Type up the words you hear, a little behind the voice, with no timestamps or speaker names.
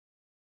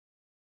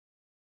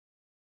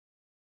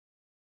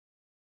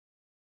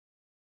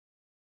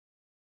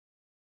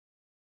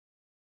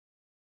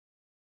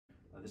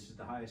This is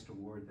the highest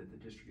award that the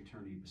district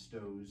attorney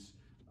bestows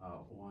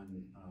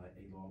on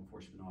a law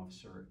enforcement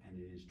officer, and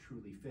it is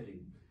truly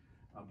fitting.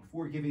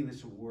 Before giving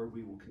this award,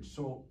 we will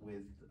consult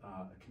with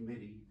a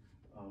committee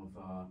of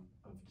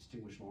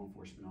distinguished law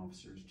enforcement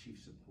officers,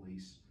 chiefs of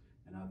police,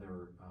 and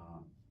other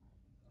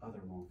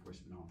law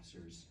enforcement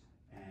officers,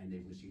 and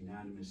it was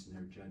unanimous in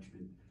their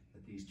judgment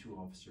that these two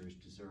officers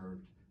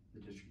deserved the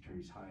district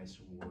attorney's highest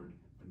award,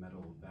 the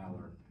Medal of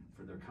Valor,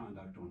 for their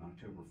conduct on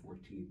October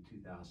 14,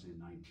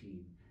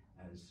 2019,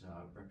 as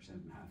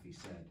Representative Mahaffey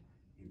said,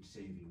 in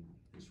saving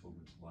this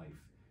woman's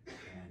life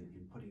and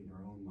in putting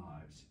their own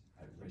lives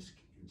at risk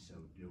in so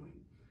doing.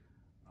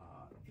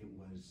 It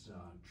was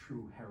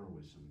true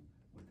heroism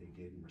what they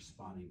did in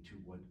responding to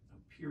what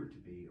appeared to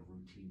be a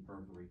routine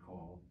burglary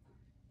call,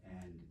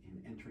 and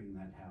in entering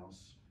that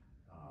house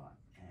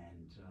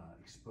and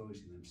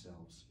exposing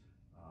themselves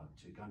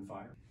to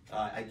gunfire.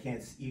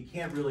 You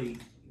can't really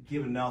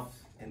give enough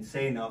and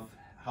say enough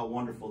how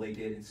wonderful they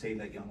did and save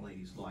that young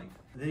lady's life.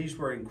 These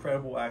were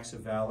incredible acts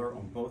of valor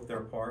on both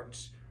their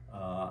parts.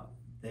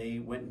 They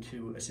went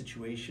into a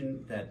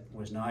situation that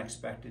was not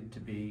expected to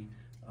be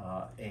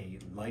a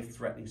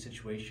life-threatening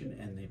situation,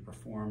 and they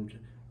performed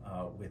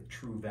with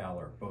true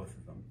valor, both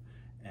of them.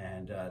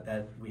 And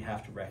that we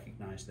have to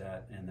recognize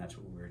that, and that's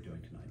what we're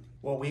doing tonight.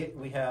 Well,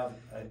 we have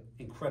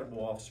incredible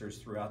officers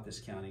throughout this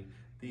county.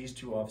 These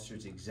two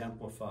officers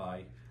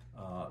exemplify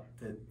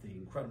the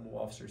incredible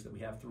officers that we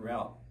have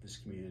throughout this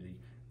community.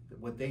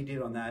 What they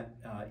did on that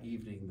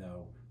evening,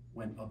 though,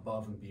 went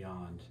above and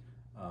beyond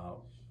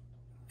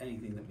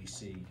anything that we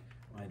see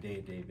on a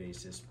day-to-day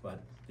basis.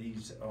 But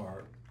these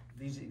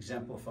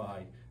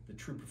exemplify the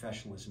true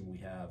professionalism we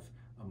have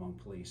among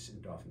police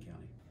in Dauphin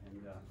County.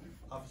 And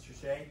Officer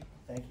Shea,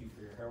 thank you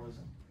for your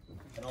heroism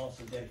and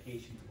also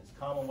dedication to this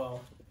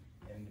Commonwealth.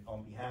 And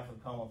on behalf of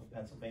the Commonwealth of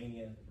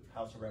Pennsylvania, the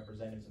House of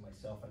Representatives, and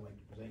myself, I'd like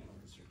to present you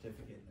with a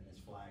certificate and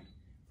this flag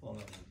flown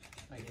over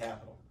the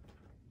Capitol.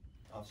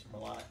 Officer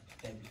Malott,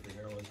 thank you for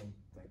your heroism.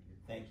 Thank you.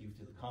 Thank you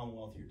to the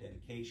Commonwealth, your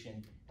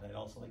dedication. And I'd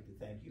also like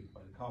to thank you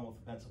by the Commonwealth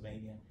of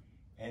Pennsylvania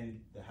and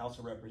the House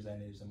of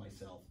Representatives and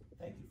myself.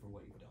 Thank you for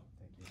what you've done.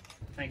 Thank you.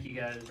 Thank you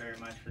guys very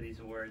much for these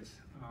awards.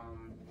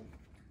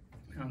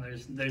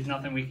 There's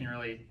nothing we can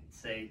really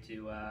say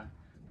to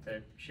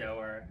show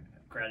our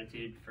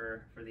gratitude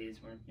for these.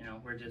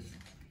 We're just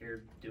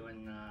here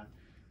doing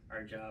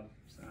our job.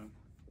 So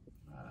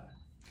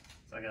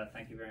I gotta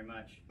thank you very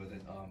much. With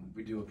it,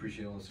 we do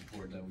appreciate all the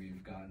support that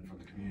we've gotten from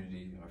the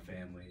community, our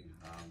family,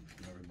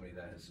 and everybody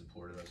that has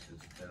supported us.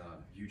 It's been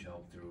a huge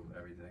help through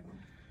everything.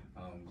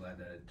 I'm glad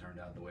that it turned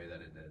out the way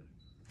that it did.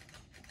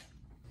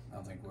 I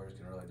don't think words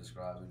can really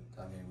describe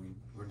it. I mean,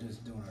 we're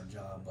just doing our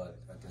job, but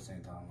at the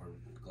same time, we're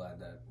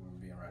glad that we're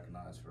being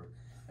recognized for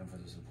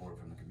the support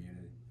from the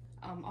community.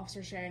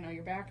 Officer Shea, I know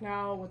you're back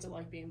now. What's it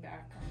like being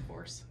back on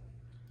force?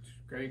 It's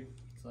great.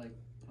 It's like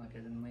I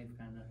didn't leave,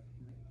 kind of.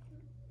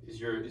 Is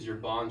your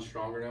bond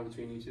stronger now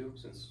between you two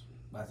since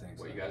I think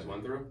what so. You guys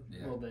went through? Yeah.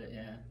 A little bit,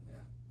 yeah.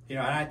 And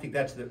I think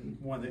that's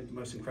one of the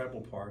most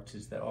incredible parts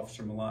is that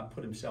Officer Malott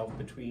put himself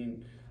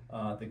between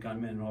the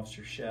gunman and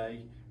Officer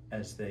Shea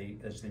as they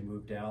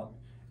moved out,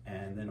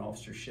 and then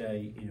Officer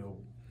Shea,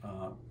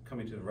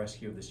 coming to the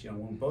rescue of this young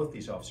woman. Both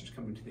these officers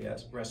coming to the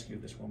rescue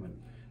of this woman.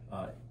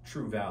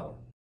 True valor.